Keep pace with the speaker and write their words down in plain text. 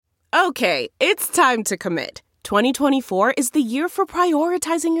Okay, it's time to commit. 2024 is the year for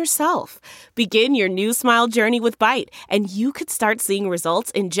prioritizing yourself. Begin your new smile journey with Byte, and you could start seeing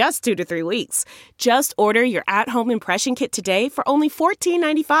results in just 2 to 3 weeks. Just order your at-home impression kit today for only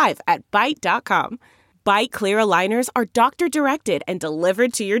 $14.95 at Byte.com. Byte Clear aligners are doctor-directed and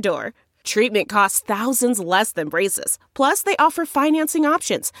delivered to your door. Treatment costs thousands less than braces. Plus, they offer financing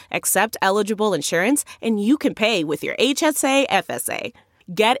options, accept eligible insurance, and you can pay with your HSA FSA.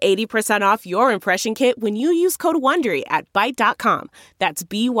 Get 80% off your impression kit when you use code WONDERY at Byte.com. That's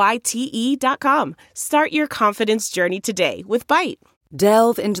BYTE.com. Start your confidence journey today with Byte.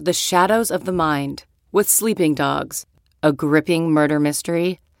 Delve into the shadows of the mind with Sleeping Dogs, a gripping murder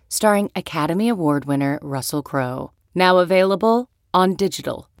mystery starring Academy Award winner Russell Crowe. Now available on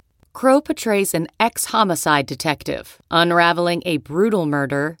digital. Crowe portrays an ex-homicide detective unraveling a brutal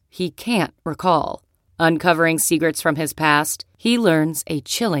murder he can't recall. Uncovering secrets from his past, he learns a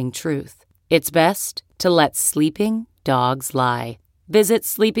chilling truth. It's best to let sleeping dogs lie. Visit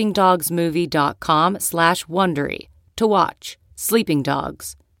sleepingdogsmovie.com/Wondery to watch Sleeping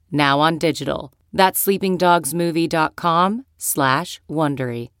Dogs, now on digital. That's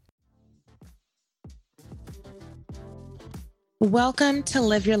sleepingdogsmovie.com/Wondery. Welcome to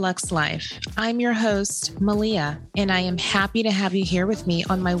Live Your Lux Life. I'm your host, Malia, and I am happy to have you here with me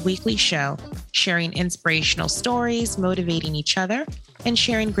on my weekly show, sharing inspirational stories, motivating each other, and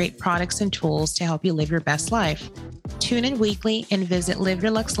sharing great products and tools to help you live your best life. Tune in weekly and visit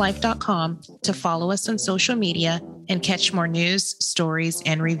liveyourluxlife.com to follow us on social media and catch more news, stories,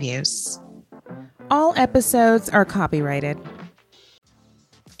 and reviews. All episodes are copyrighted.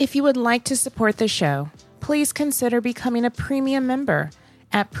 If you would like to support the show, please consider becoming a premium member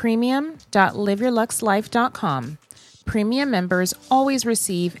at premium.liveyourluxlife.com. Premium members always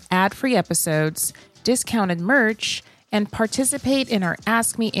receive ad-free episodes, discounted merch, and participate in our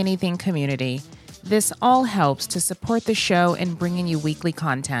Ask Me Anything community. This all helps to support the show in bringing you weekly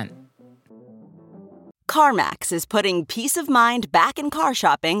content. CarMax is putting peace of mind back in car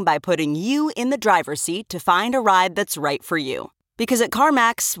shopping by putting you in the driver's seat to find a ride that's right for you. Because at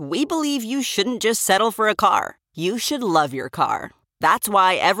CarMax, we believe you shouldn't just settle for a car. You should love your car. That's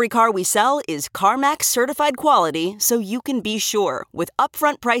why every car we sell is CarMax certified quality, so you can be sure with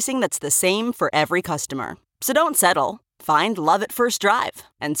upfront pricing that's the same for every customer. So don't settle. Find love at first drive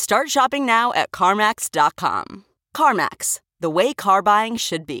and start shopping now at CarMax.com. CarMax, the way car buying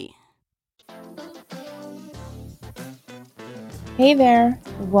should be. Hey there.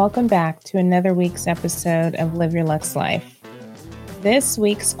 Welcome back to another week's episode of Live Your Lux Life. This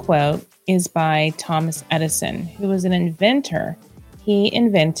week's quote is by Thomas Edison, who was an inventor. He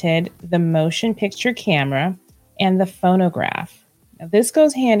invented the motion picture camera and the phonograph. Now, this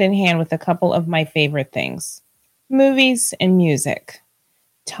goes hand in hand with a couple of my favorite things, movies and music.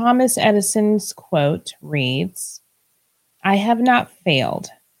 Thomas Edison's quote reads, "I have not failed.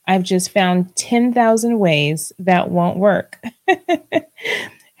 I've just found 10,000 ways that won't work."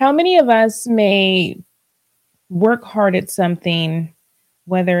 How many of us may work hard at something,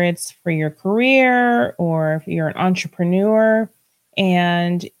 whether it's for your career or if you're an entrepreneur,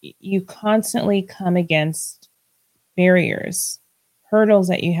 and you constantly come against barriers, hurdles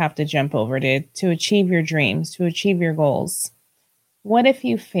that you have to jump over to achieve your dreams, to achieve your goals? What if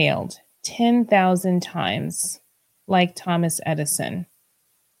you failed 10,000 times like Thomas Edison?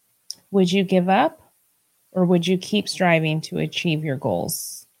 Would you give up, or would you keep striving to achieve your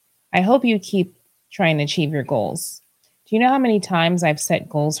goals? I hope you keep trying to achieve your goals. Do you know how many times I've set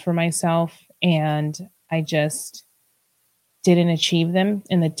goals for myself and I just didn't achieve them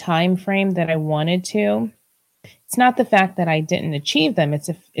in the time frame that I wanted to? It's not the fact that I didn't achieve them.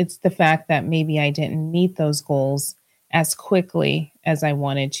 It's the fact that maybe I didn't meet those goals as quickly as I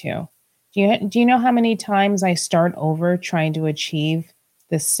wanted to. Do you know how many times I start over trying to achieve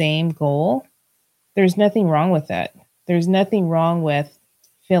the same goal? There's nothing wrong with it. There's nothing wrong with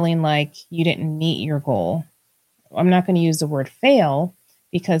feeling like you didn't meet your goal. I'm not going to use the word fail,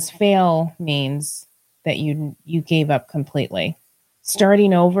 because fail means that you gave up completely.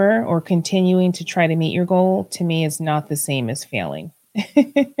 Starting over or continuing to try to meet your goal, to me, is not the same as failing.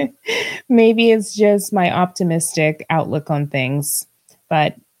 Maybe it's just my optimistic outlook on things,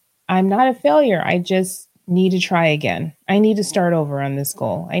 but I'm not a failure. I just need to try again. I need to start over on this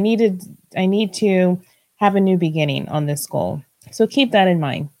goal. I need to have a new beginning on this goal. So keep that in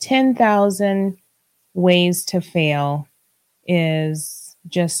mind. 10,000 ways to fail is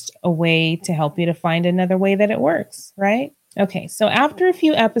just a way to help you to find another way that it works, right? Okay, so after a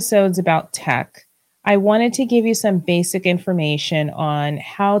few episodes about tech, I wanted to give you some basic information on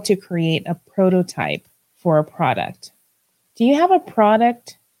how to create a prototype for a product. Do you have a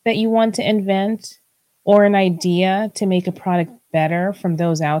product that you want to invent or an idea to make a product better from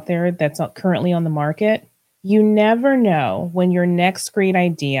those out there that's currently on the market, you never know when your next great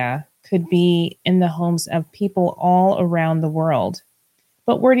idea could be in the homes of people all around the world.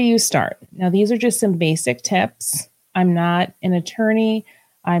 But where do you start? Now, these are just some basic tips. I'm not an attorney.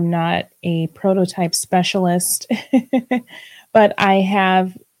 I'm not a prototype specialist, but I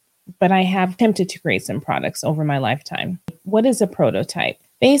have attempted to create some products over my lifetime. What is a prototype?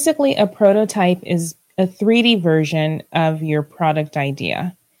 Basically, a prototype is a 3D version of your product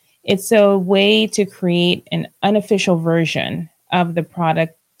idea. It's a way to create an unofficial version of the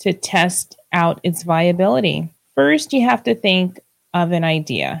product to test out its viability. First, you have to think of an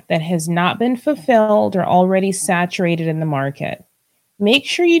idea that has not been fulfilled or already saturated in the market. Make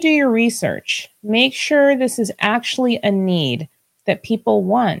sure you do your research. Make sure this is actually a need that people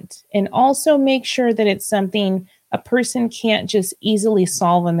want, and also make sure that it's something a person can't just easily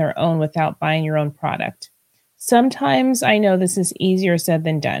solve on their own without buying your own product. Sometimes I know this is easier said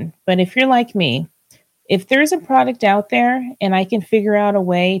than done, but if you're like me, if there's a product out there and I can figure out a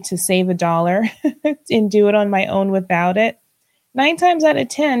way to save $1 and do it on my own without it, 9 times out of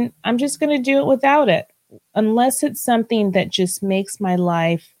 10, I'm just going to do it without it, unless it's something that just makes my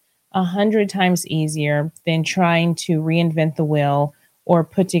life 100 times easier than trying to reinvent the wheel or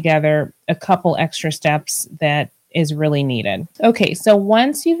put together a couple extra steps that is really needed. Okay, so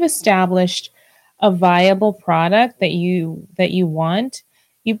once you've established a viable product that you want,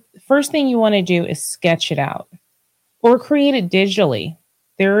 first thing you want to do is sketch it out or create it digitally.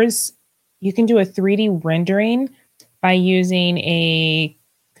 You can do a 3D rendering by using a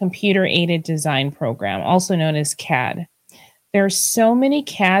computer-aided design program, also known as CAD. There's so many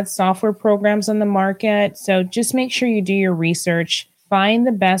CAD software programs on the market, so just make sure you do your research. Find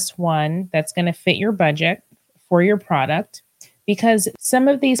the best one that's going to fit your budget for your product, because some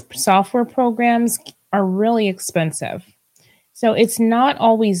of these software programs are really expensive. So it's not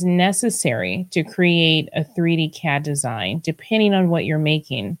always necessary to create a 3D CAD design, depending on what you're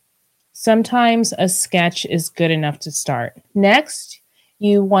making. Sometimes a sketch is good enough to start. Next,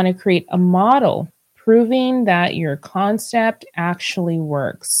 you want to create a model proving that your concept actually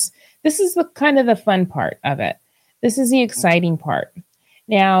works. This is the fun part of it. This is the exciting part.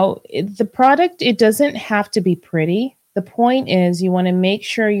 Now, the product, it doesn't have to be pretty. The point is you want to make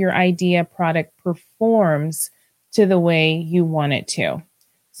sure your idea product performs to the way you want it to.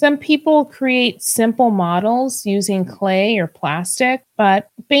 Some people create simple models using clay or plastic, but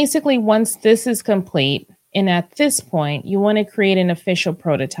basically once this is complete, and at this point, you want to create an official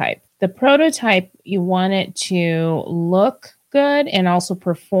prototype. The prototype, you want it to look good and also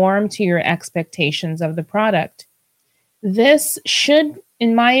perform to your expectations of the product. This should,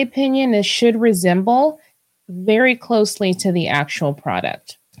 in my opinion, resemble very closely to the actual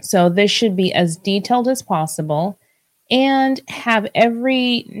product. So this should be as detailed as possible and have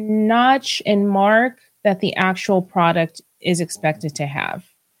every notch and mark that the actual product is expected to have.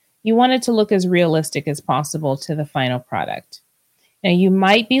 You want it to look as realistic as possible to the final product. Now, you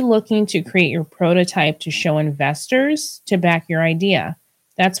might be looking to create your prototype to show investors to back your idea.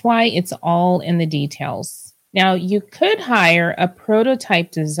 That's why it's all in the details. Now, you could hire a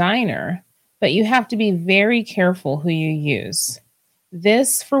prototype designer, but you have to be very careful who you use.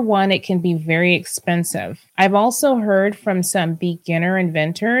 This, for one, it can be very expensive. I've also heard from some beginner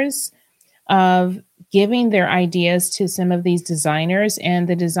inventors of giving their ideas to some of these designers, and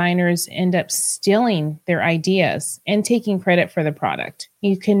the designers end up stealing their ideas and taking credit for the product.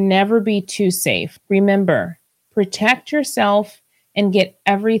 You can never be too safe. Remember, protect yourself and get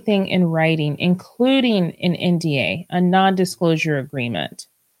everything in writing, including an NDA, a non-disclosure agreement.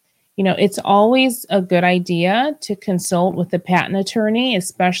 It's always a good idea to consult with a patent attorney,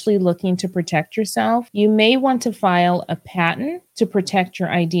 especially looking to protect yourself. You may want to file a patent to protect your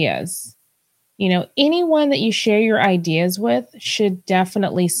ideas. Anyone that you share your ideas with should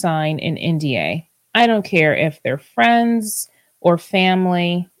definitely sign an NDA. I don't care if they're friends or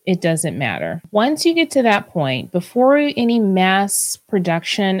family, it doesn't matter. Once you get to that point, before any mass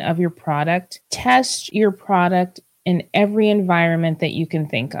production of your product, test your product in every environment that you can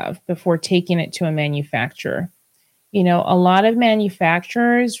think of before taking it to a manufacturer. A lot of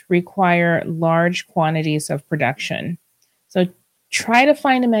manufacturers require large quantities of production. So try to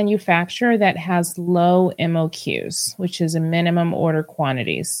find a manufacturer that has low MOQs, which is a minimum order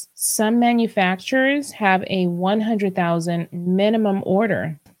quantities. Some manufacturers have a 100,000 minimum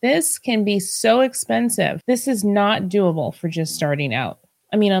order. This can be so expensive. This is not doable for just starting out.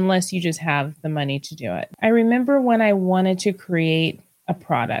 Unless you just have the money to do it. I remember when I wanted to create a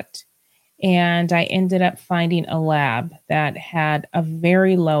product and I ended up finding a lab that had a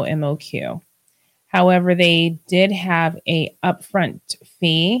very low MOQ. However, they did have a upfront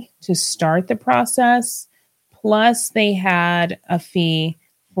fee to start the process, plus they had a fee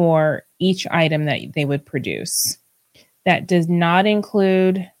for each item that they would produce. That does not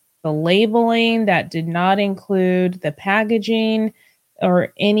include the labeling, that did not include the packaging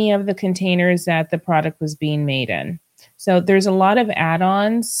or any of the containers that the product was being made in. So there's a lot of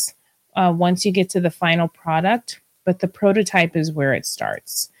add-ons once you get to the final product, but the prototype is where it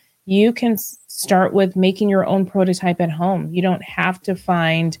starts. You can start with making your own prototype at home. You don't have to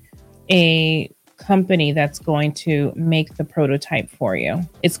find a company that's going to make the prototype for you.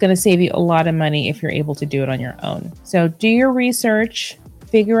 It's going to save you a lot of money if you're able to do it on your own. So do your research,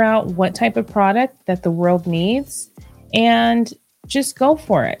 figure out what type of product that the world needs, and just go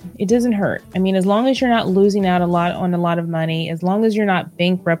for it. It doesn't hurt. I mean, as long as you're not losing out on a lot of money, as long as you're not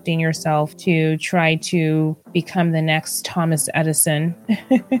bankrupting yourself to try to become the next Thomas Edison.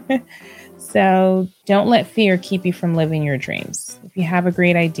 So don't let fear keep you from living your dreams. If you have a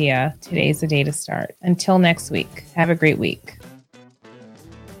great idea, today's the day to start. Until next week, have a great week.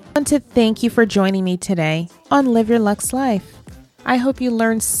 I want to thank you for joining me today on Live Your Luxe Life. I hope you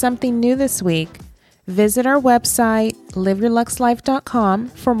learned something new this week. Visit our website, liveyourluxelife.com,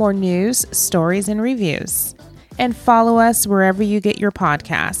 for more news, stories, and reviews. And follow us wherever you get your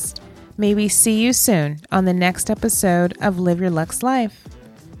podcast. May we see you soon on the next episode of Live Your Luxe Life.